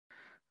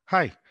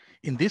Hi,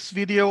 in this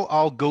video,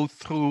 I'll go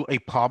through a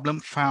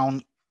problem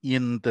found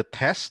in the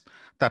test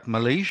that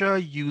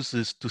Malaysia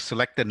uses to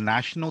select the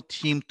national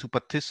team to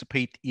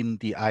participate in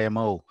the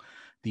IMO,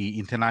 the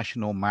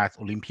International Math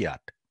Olympiad.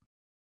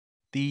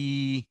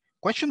 The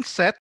question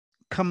set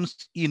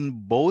comes in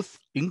both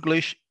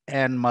English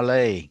and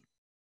Malay,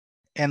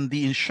 and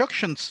the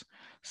instructions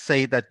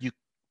say that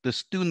the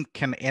student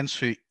can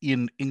answer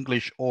in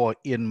English or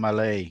in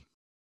Malay.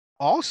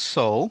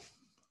 Also,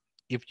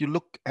 if you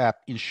look at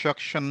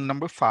instruction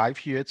number 5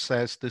 here, it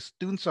says the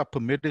students are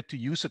permitted to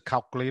use a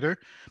calculator,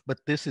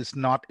 but this is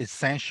not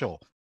essential.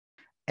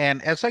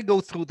 And as I go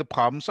through the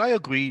problems, I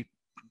agree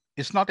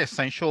it's not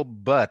essential,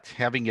 but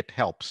having it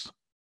helps.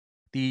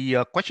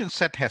 The question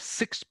set has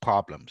 6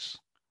 problems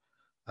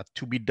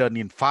to be done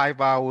in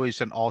 5 hours,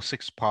 and all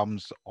 6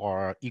 problems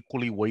are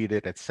equally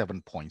weighted at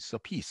 7 points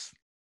apiece.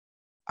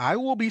 I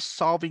will be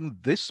solving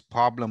this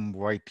problem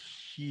right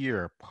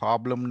here,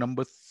 problem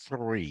number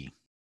 3.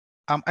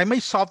 I may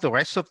solve the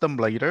rest of them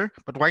later,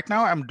 but right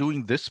now I'm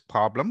doing this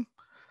problem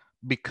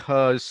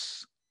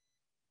because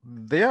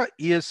there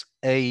is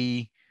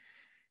a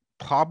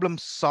problem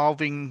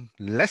solving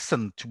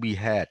lesson to be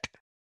had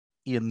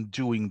in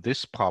doing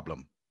this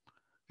problem.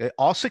 Okay,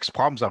 all 6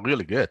 problems are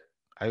really good.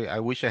 I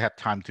wish I had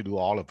time to do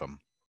all of them.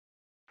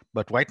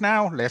 But right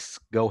now, let's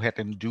go ahead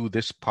and do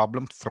this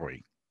problem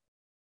 3.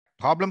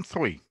 Problem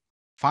 3,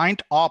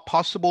 find all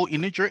possible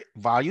integer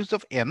values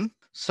of n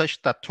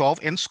such that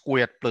 12n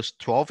squared plus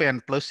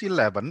 12n plus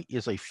 11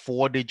 is a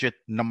 4-digit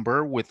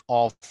number with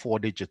all 4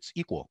 digits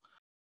equal.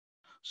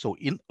 So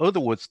in other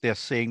words, they're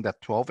saying that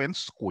 12n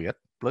squared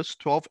plus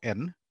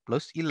 12n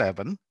plus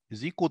 11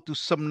 is equal to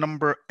some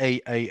number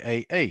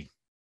AAAA.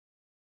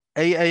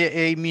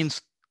 AAA means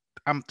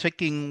I'm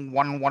taking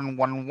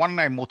 1111,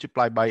 I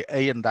multiply by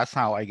A, and that's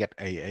how I get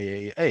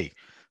AAAA,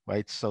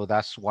 right? So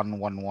that's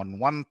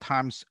 1111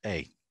 times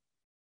A,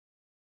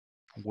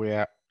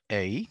 where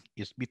A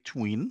is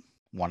between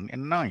 1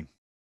 and 9.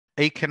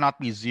 A cannot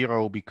be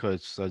 0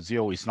 because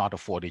 0 is not a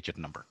 4-digit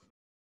number.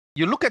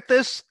 You look at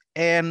this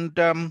and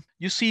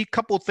you see a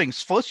couple of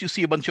things. First, you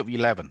see a bunch of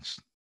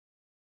 11s.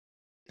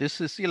 This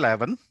is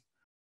 11.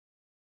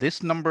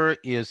 This number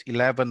is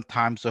 11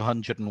 times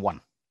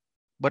 101.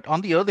 But on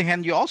the other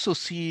hand, you also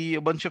see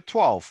a bunch of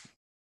 12.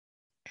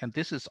 And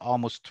this is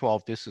almost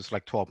 12. This is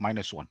like 12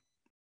 minus 1.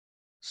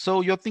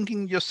 So you're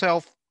thinking to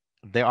yourself,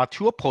 there are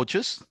 2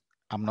 approaches.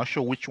 I'm not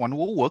sure which one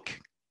will work.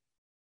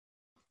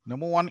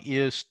 Number 1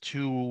 is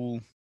to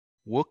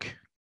work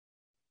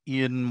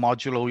in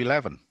modulo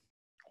 11,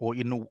 or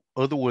in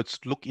other words,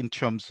 look in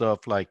terms of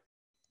like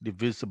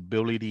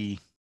divisibility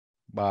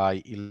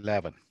by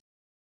 11.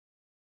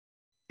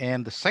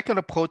 And the second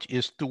approach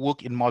is to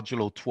work in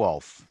modulo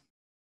 12,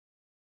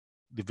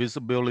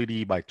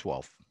 divisibility by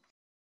 12.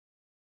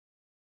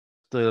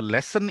 The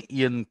lesson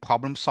in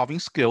problem solving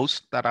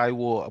skills that I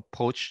will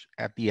approach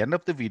at the end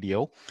of the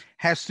video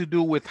has to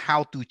do with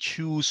how to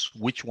choose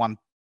which one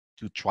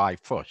to try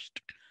first.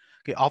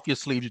 Okay,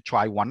 obviously, if you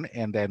try one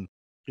and then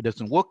it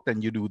doesn't work,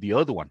 then you do the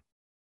other one.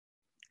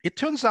 It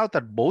turns out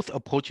that both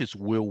approaches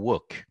will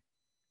work,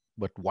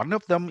 but one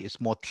of them is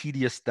more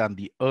tedious than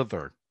the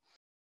other.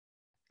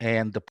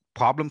 And the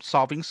problem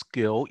solving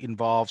skill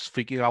involves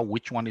figuring out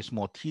which one is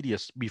more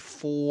tedious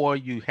before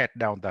you head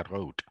down that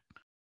road.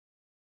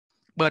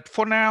 But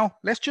for now,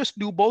 let's just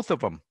do both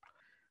of them.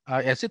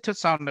 As it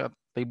turns out,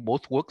 they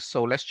both work,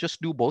 so let's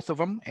just do both of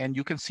them, and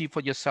you can see for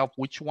yourself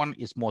which one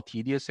is more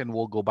tedious, and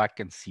we'll go back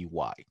and see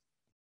why.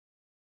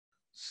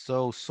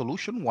 So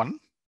solution 1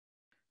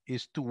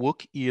 is to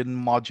work in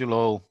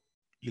modulo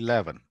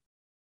 11.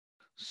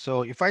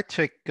 So if I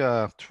take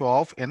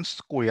 12n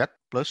squared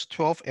plus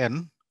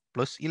 12n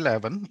plus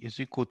 11 is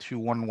equal to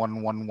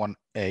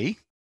 1111a,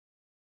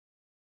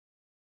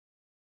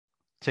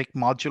 take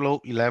modulo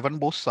 11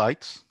 both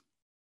sides.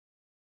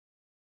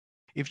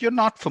 If you're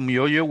not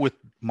familiar with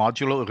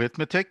modulo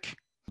arithmetic,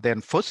 then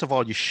first of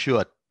all, you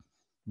should,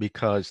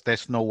 because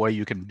there's no way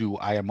you can do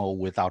IMO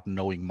without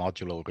knowing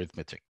modulo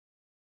arithmetic.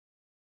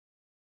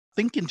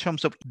 Think in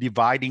terms of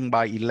dividing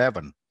by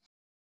 11.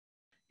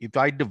 If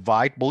I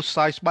divide both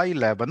sides by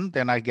 11,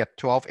 then I get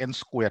 12n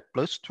squared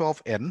plus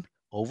 12n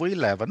over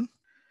 11,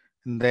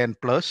 and then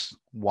plus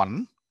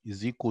 1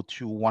 is equal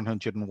to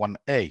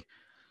 101a.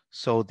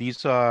 So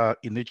these are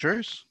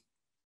integers.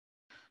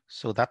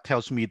 So that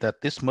tells me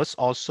that this must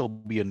also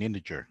be an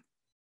integer.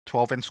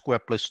 12n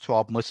squared plus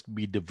 12 must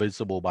be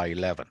divisible by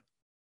 11.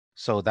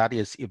 So that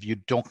is if you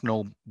don't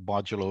know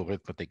modulo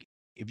arithmetic.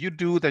 If you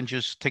do, then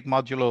just take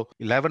modulo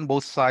 11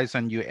 both sides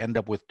and you end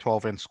up with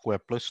 12n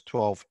squared plus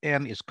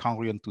 12n is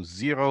congruent to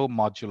 0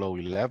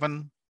 modulo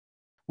 11,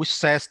 which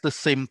says the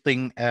same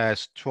thing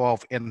as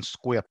 12n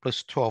squared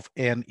plus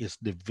 12n is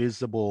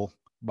divisible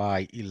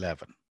by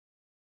 11.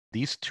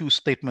 These 2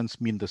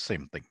 statements mean the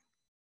same thing.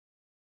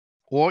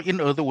 Or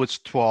in other words,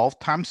 12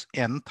 times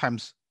n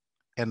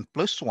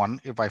plus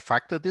 1, if I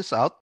factor this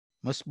out,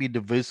 must be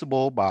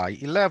divisible by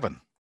 11.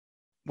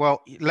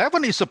 Well,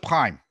 11 is a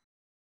prime.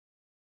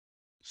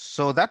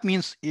 So that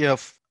means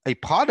if a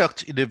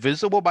product is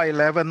divisible by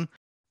 11,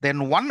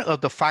 then one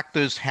of the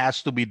factors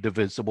has to be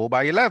divisible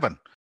by 11.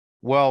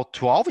 Well,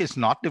 12 is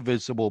not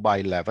divisible by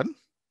 11.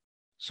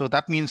 So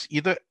that means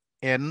either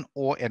n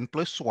or n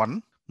plus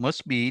 1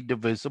 must be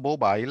divisible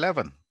by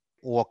 11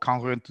 or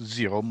congruent to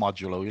 0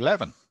 modulo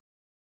 11.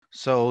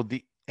 So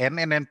the n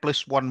and n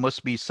plus 1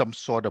 must be some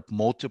sort of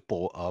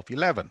multiple of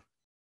 11.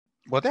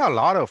 Well, there are a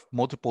lot of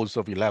multiples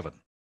of 11.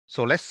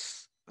 So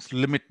let's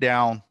limit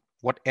down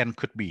what n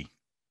could be.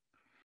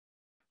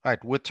 All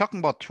right, we're talking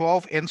about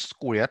 12n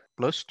squared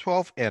plus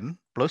 12n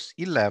plus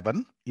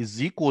 11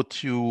 is equal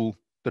to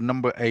the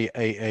number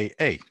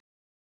a.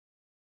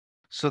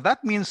 So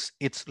that means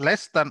it's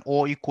less than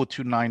or equal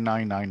to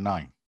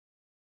 9999.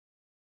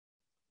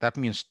 That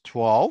means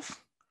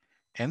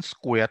 12n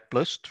squared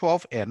plus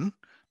 12n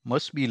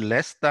must be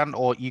less than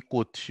or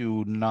equal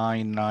to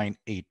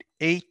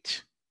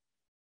 9988.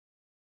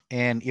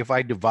 And if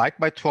I divide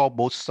by 12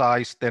 both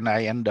sides, then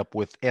I end up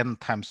with n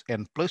times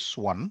n plus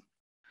 1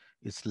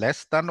 is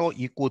less than or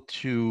equal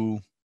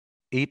to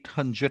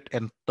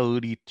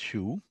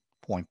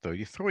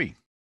 832.33.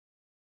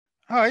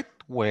 All right,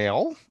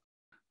 well,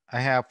 I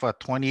have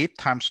 28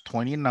 times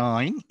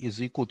 29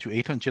 is equal to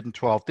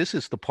 812. This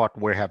is the part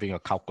where having a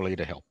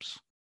calculator helps.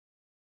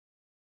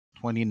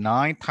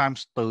 29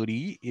 times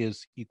 30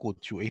 is equal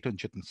to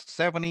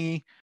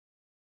 870.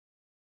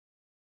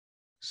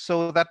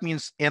 So that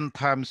means n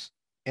times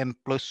n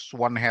plus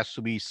 1 has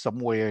to be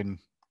somewhere in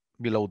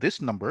below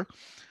this number.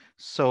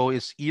 So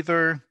it's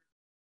either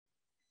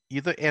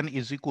n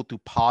is equal to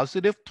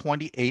positive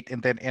 28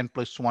 and then n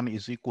plus 1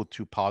 is equal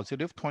to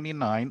positive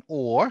 29,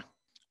 or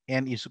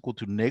n is equal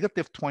to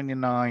negative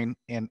 29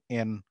 and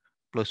n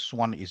plus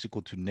 1 is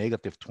equal to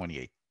negative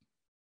 28.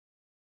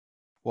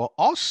 Well,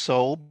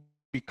 also,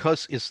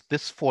 because it's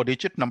this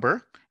 4-digit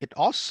number, it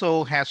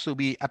also has to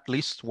be at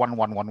least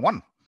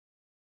 1111.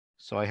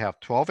 So I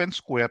have 12n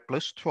squared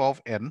plus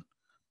 12n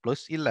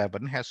plus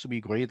 11 has to be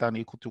greater than or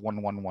equal to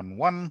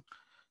 1111.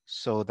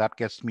 So that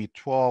gets me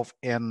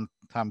 12n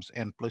times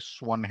n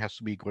plus 1 has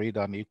to be greater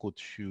than or equal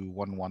to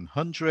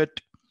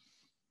 1100.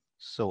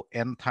 So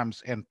n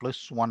times n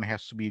plus 1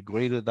 has to be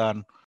greater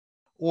than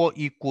or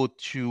equal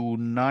to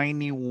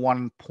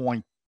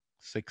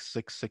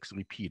 91.666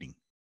 repeating.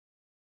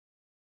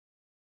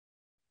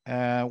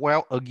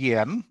 Well,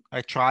 again,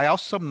 I try out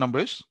some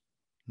numbers.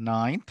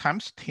 9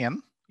 times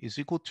 10 is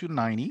equal to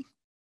 90.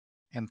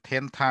 And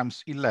 10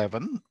 times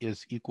 11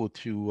 is equal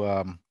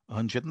to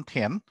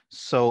 110.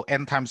 So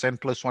n times n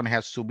plus 1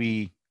 has to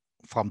be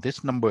from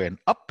this number and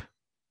up.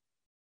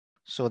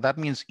 So that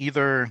means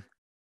either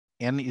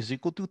n is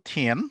equal to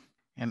 10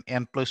 and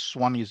n plus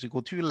 1 is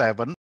equal to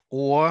 11,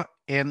 or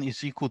n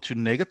is equal to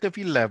negative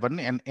 11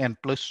 and n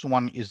plus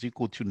 1 is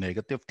equal to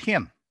negative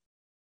 10.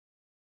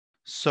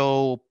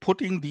 So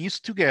putting these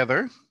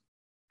together,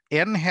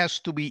 n has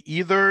to be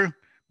either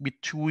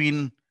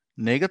between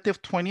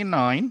negative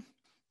 29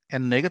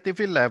 and negative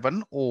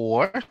 11,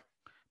 or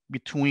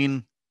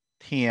between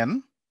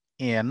 10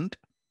 and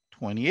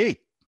 28.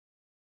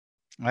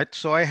 Right,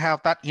 so I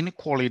have that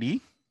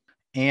inequality,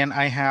 and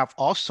I have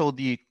also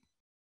the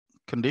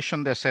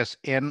condition that says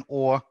n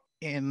or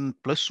n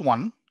plus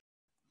 1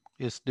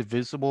 is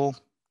divisible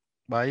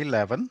by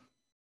 11.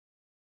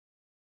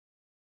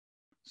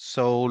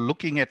 So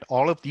looking at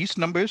all of these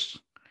numbers,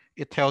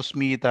 it tells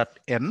me that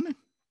n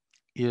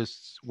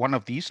is one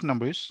of these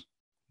numbers: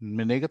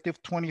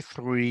 negative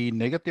 23,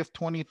 negative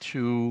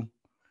 22,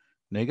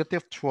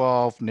 negative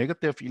 12,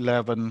 negative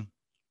 11,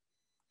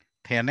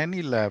 10 and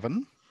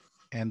 11,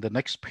 and the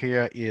next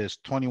pair is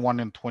 21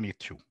 and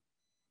 22.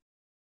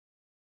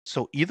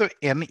 So either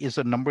n is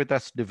a number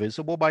that's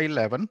divisible by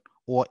 11,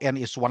 or n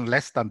is one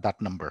less than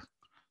that number.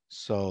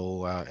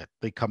 So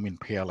they come in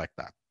pair like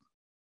that.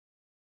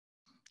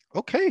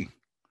 Okay,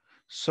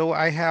 so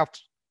I have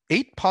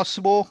 8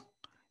 possible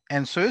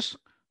answers.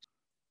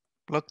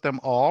 Plug them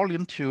all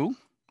into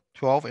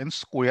 12n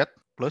squared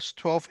plus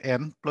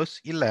 12n plus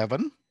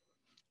 11.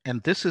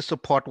 And this is the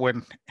part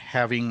when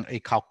having a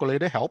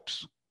calculator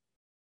helps.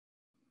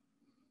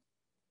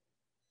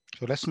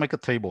 So let's make a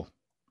table.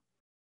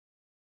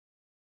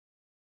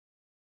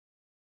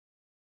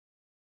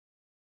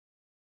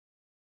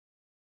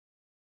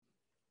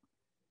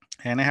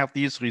 And I have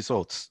these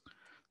results.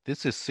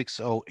 This is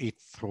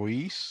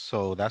 6083,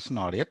 so that's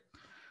not it.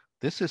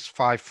 This is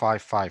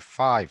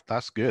 5555,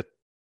 that's good.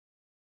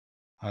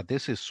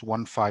 This is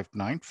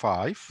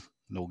 1595,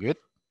 no good.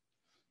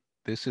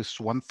 This is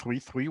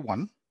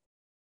 1331.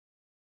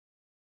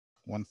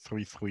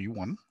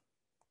 1331,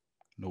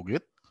 no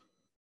good.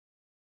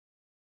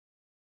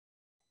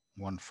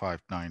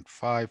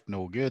 1595,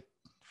 no good.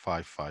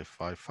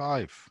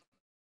 5555.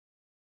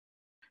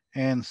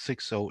 And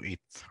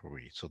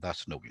 6083, so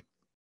that's no good.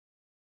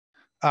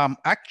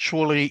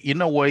 Actually,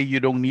 in a way, you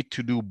don't need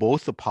to do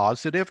both the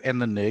positive and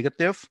the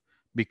negative,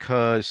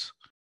 because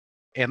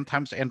n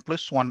times n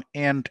plus 1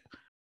 and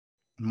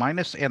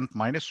minus n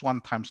minus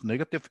 1 times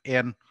negative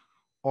n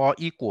are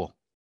equal.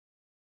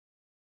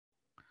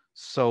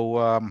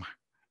 So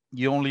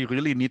you only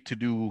really need to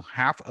do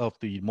half of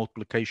the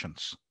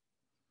multiplications.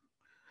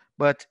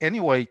 But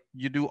anyway,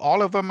 you do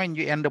all of them and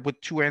you end up with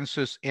two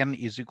answers. N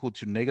is equal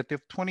to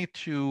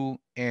 -22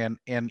 and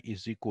N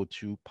is equal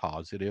to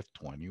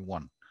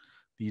 +21.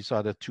 These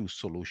are the two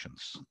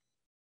solutions.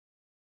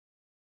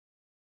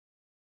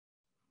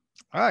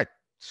 All right,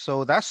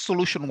 so that's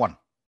solution 1.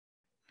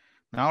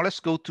 Now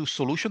let's go to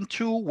solution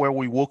 2, where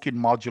we work in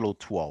modulo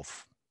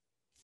 12.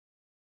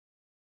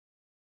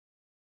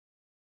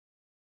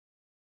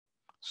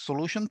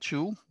 Solution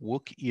 2,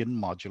 work in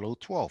modulo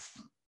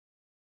 12.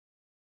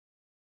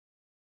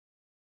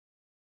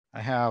 I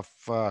have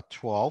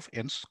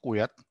 12n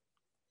squared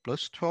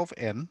plus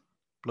 12n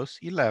plus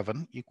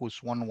 11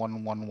 equals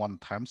 1111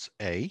 times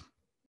a.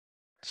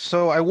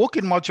 So I work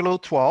in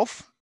modulo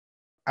 12.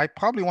 I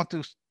probably want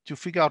to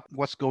figure out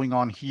what's going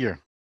on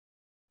here.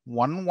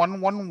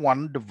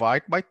 1111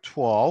 divided by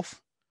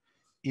 12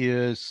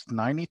 is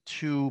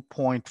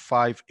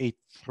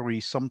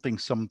 92.583 something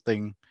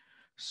something.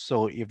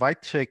 So if I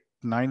take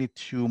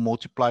 92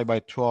 multiplied by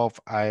 12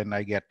 and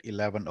I get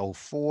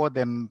 1104,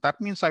 then that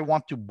means I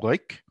want to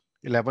break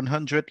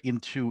 1100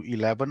 into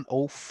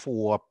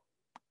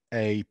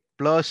 1104a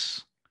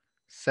plus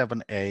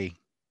 7a.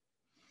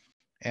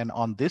 And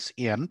on this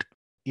end,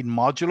 in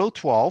modulo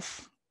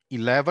 12,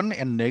 11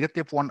 and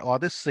 -1 are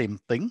the same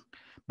thing.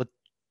 But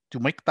to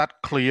make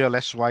that clear,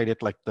 let's write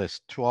it like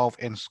this: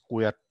 12n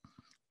squared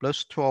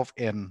plus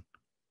 12n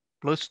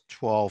plus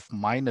 12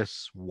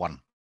 minus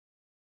 1.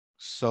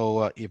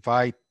 So if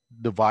I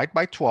divide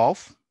by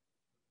 12,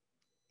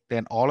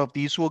 then all of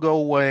these will go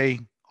away,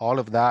 all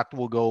of that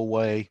will go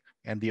away,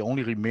 and the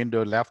only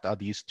remainder left are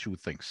these two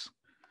things.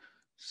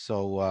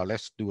 So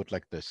let's do it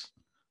like this.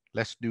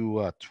 Let's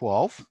do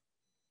 12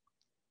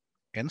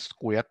 n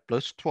squared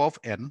plus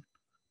 12n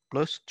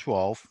plus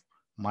 12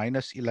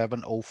 minus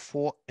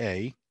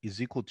 1104a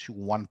is equal to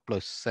 1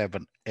 plus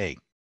 7a.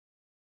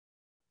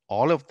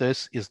 All of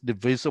this is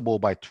divisible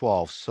by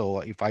 12. So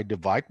if I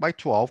divide by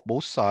 12,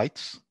 both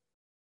sides,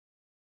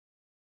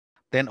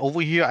 then over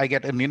here I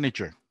get an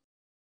integer.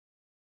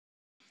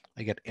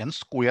 I get n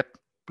squared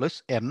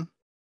plus n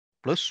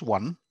plus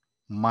 1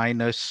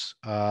 minus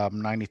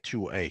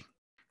 92a.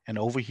 And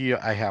over here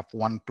I have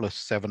 1 plus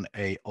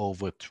 7a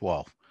over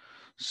 12.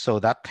 So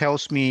that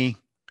tells me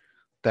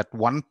that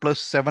 1 plus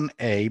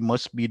 7a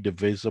must be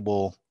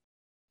divisible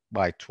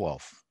by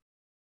 12.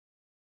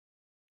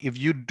 If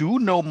you do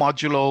know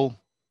modulo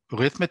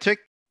arithmetic,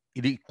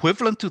 the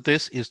equivalent to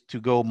this is to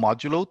go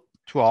modulo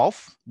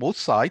 12, both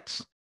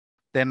sides.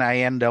 Then I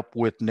end up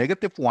with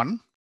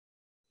 -1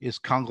 is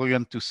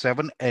congruent to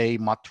 7a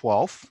mod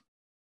 12.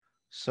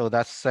 So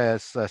that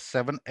says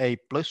 7a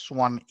plus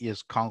 1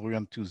 is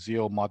congruent to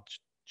 0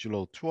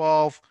 modulo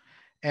 12.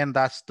 And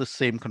that's the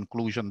same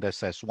conclusion that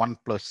says 1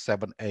 plus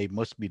 7a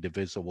must be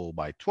divisible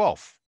by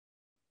 12.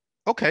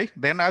 Okay,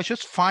 then I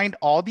just find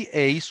all the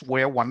a's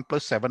where 1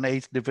 plus 7a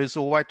is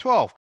divisible by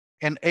 12.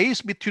 And a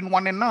is between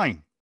 1 and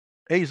 9.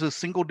 A is a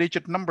single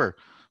digit number.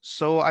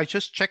 So I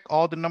just check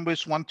all the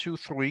numbers 1, 2,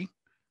 3,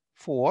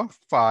 4,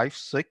 5,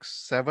 6,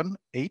 7,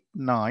 8,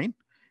 9,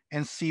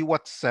 and see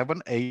what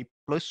 7a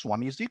plus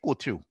 1 is equal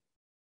to.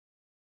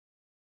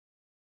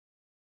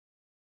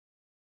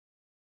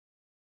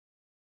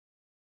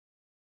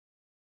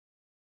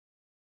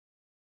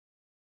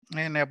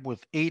 And up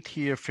with 8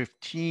 here,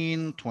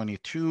 15,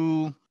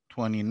 22,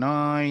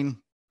 29,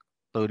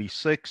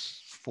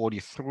 36,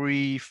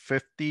 43,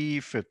 50,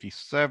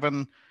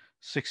 57,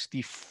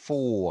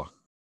 64.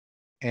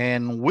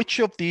 And which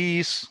of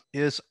these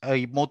is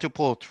a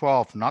multiple of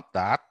 12? Not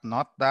that,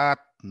 not that,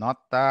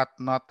 not that,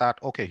 not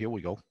that. Okay, here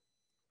we go.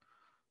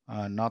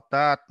 Not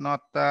that,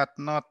 not that,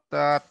 not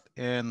that.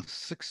 And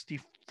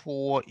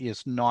 64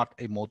 is not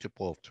a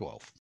multiple of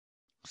 12.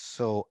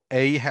 So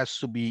a has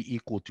to be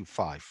equal to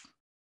 5.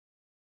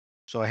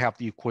 So I have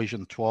the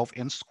equation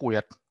 12n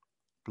squared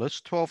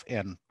plus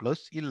 12n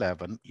plus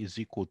 11 is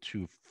equal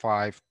to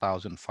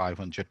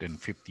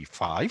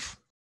 5,555.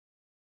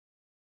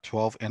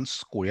 12n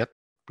squared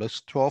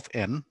plus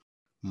 12n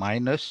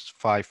minus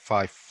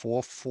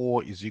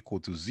 5544 is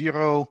equal to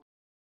 0.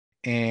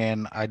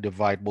 And I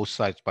divide both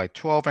sides by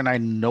 12. And I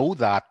know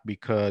that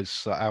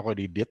because I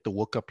already did the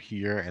workup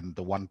here, and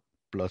the 1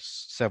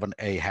 plus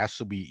 7a has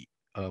to be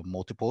a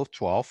multiple of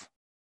 12.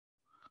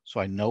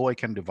 So I know I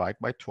can divide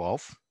by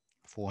 12.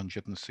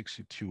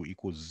 462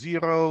 equals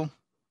 0.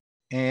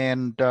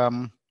 And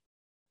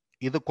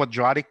either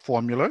quadratic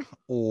formula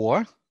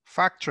or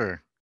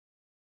factor.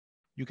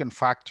 You can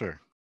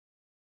factor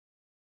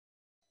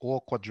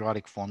or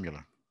quadratic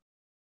formula.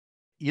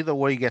 Either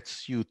way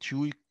gets you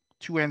two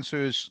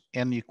answers.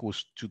 N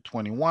equals to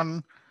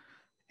 21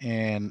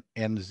 and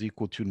n is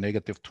equal to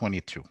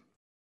 -22.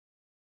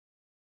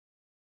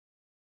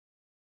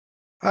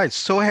 All right,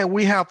 so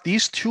we have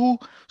these two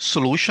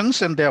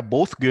solutions and they're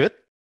both good,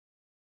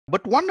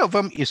 but one of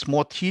them is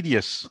more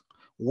tedious.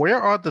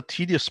 Where are the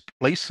tedious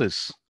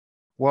places?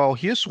 Well,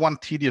 here's one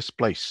tedious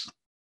place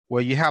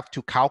where you have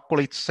to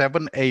calculate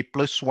 7a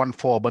plus 1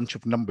 for a bunch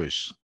of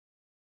numbers.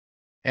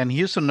 And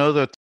here's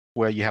another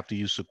where you have to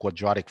use a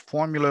quadratic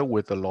formula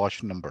with a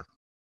large number,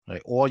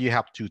 right? Or you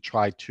have to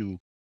try to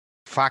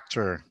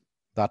factor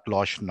that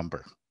large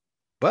number.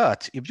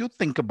 But if you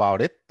think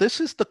about it, this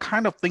is the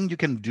kind of thing you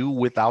can do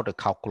without a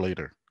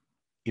calculator.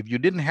 If you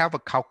didn't have a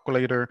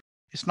calculator,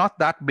 it's not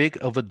that big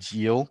of a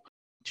deal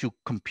to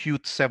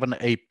compute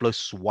 7a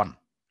plus 1.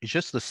 It's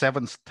just the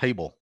seventh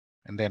table,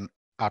 and then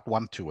add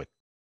 1 to it.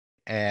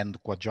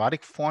 And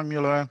quadratic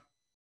formula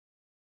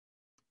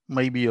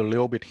may be a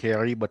little bit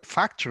hairy, but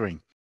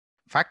factoring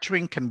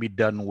can be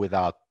done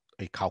without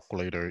a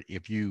calculator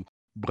if you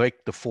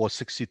break the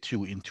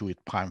 462 into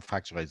its prime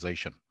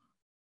factorization.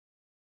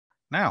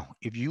 Now,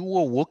 if you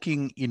were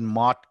working in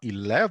Mod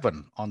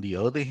 11, on the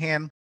other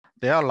hand,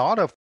 there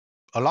are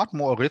a lot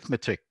more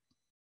arithmetic.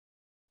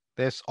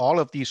 There's all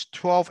of these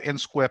 12n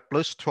squared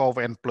plus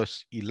 12n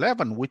plus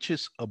 11, which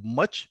is a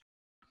much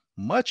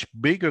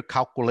bigger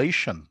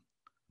calculation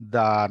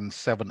than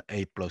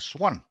 7a plus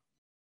 1.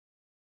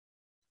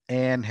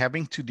 And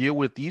having to deal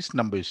with these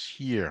numbers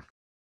here,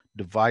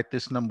 divide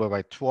this number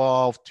by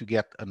 12 to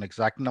get an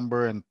exact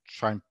number and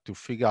trying to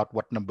figure out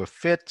what number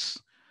fits.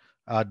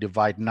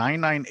 Divide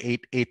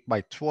 9988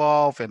 by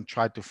 12 and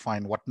try to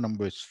find what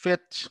numbers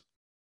fit.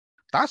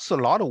 That's a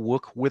lot of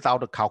work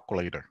without a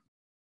calculator.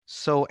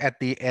 So at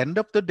the end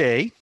of the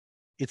day,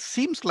 it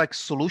seems like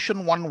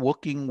solution 1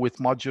 working with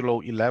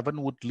modulo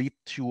 11 would lead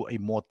to a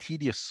more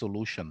tedious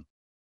solution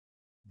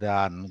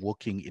than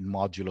working in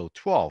modulo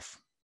 12.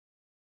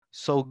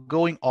 So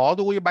going all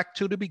the way back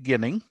to the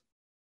beginning,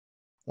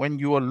 when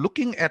you are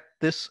looking at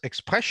this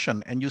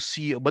expression and you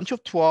see a bunch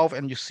of 12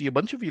 and you see a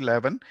bunch of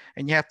 11,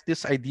 and you have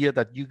this idea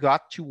that you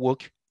got to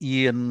work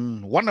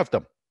in one of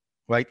them,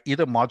 right?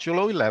 Either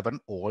modulo 11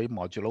 or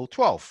modulo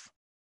 12.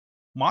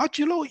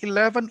 Modulo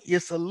 11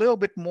 is a little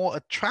bit more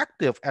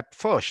attractive at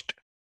first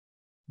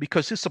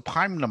because it's a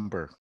prime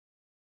number.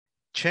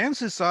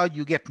 Chances are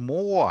you get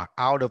more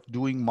out of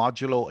doing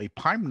modulo a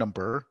prime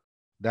number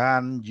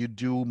than you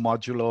do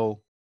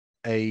modulo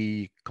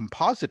a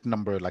composite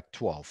number like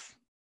 12.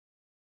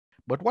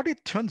 But what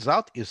it turns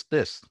out is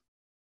this.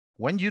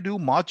 When you do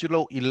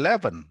modulo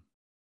 11,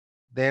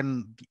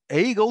 then the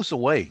a goes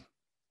away.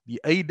 The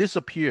a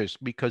disappears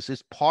because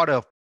it's part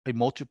of a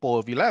multiple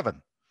of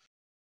 11.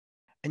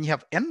 And you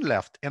have n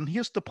left. And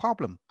here's the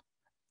problem.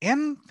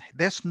 N,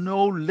 there's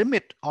no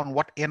limit on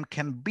what n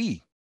can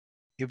be.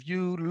 If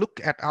you look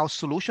at our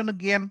solution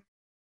again,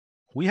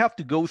 we have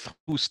to go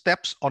through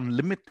steps on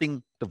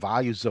limiting the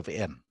values of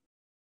n.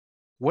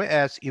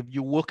 Whereas if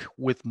you work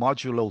with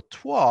modulo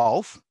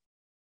 12,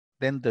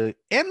 then the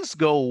n's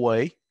go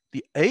away,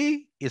 the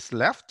a is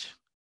left,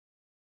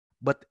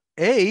 but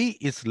a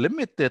is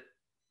limited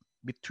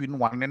between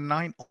 1 and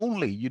 9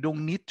 only. You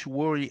don't need to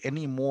worry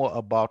anymore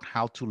about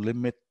how to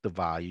limit the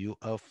value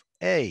of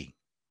a.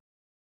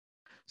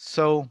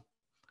 So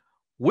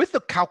with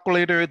the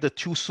calculator, the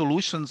two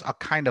solutions are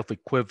kind of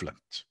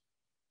equivalent.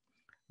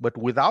 But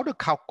without a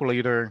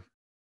calculator,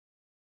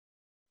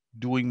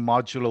 doing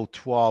modulo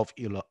 12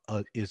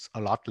 is a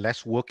lot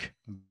less work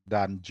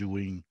than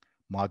doing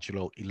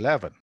modulo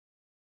 11.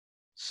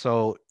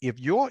 So if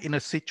you're in a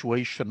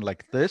situation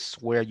like this,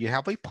 where you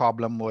have a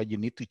problem where you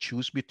need to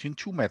choose between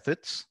two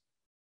methods,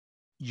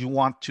 you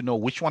want to know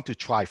which one to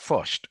try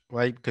first,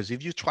 right? Because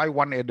if you try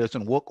one, it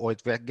doesn't work, or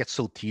it gets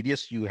so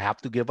tedious, you have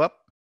to give up.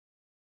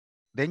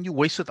 Then you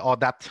wasted all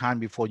that time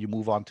before you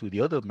move on to the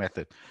other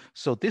method.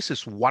 So this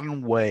is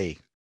one way.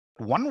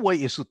 One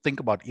way is to think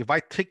about, if I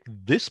take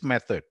this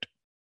method,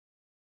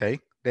 okay,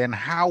 then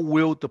how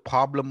will the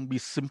problem be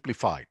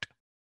simplified?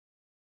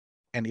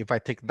 And if I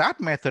take that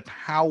method,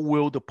 how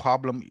will the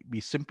problem be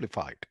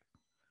simplified?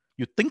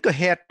 You think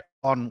ahead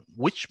on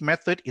which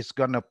method is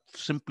going to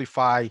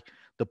simplify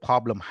the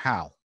problem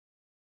how.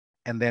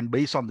 And then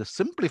based on the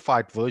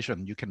simplified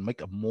version, you can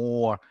make a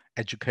more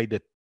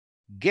educated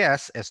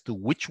guess as to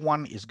which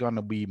one is going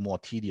to be more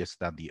tedious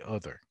than the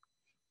other,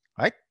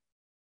 right?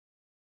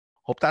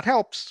 Hope that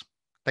helps.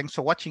 Thanks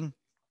for watching.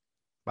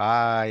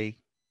 Bye.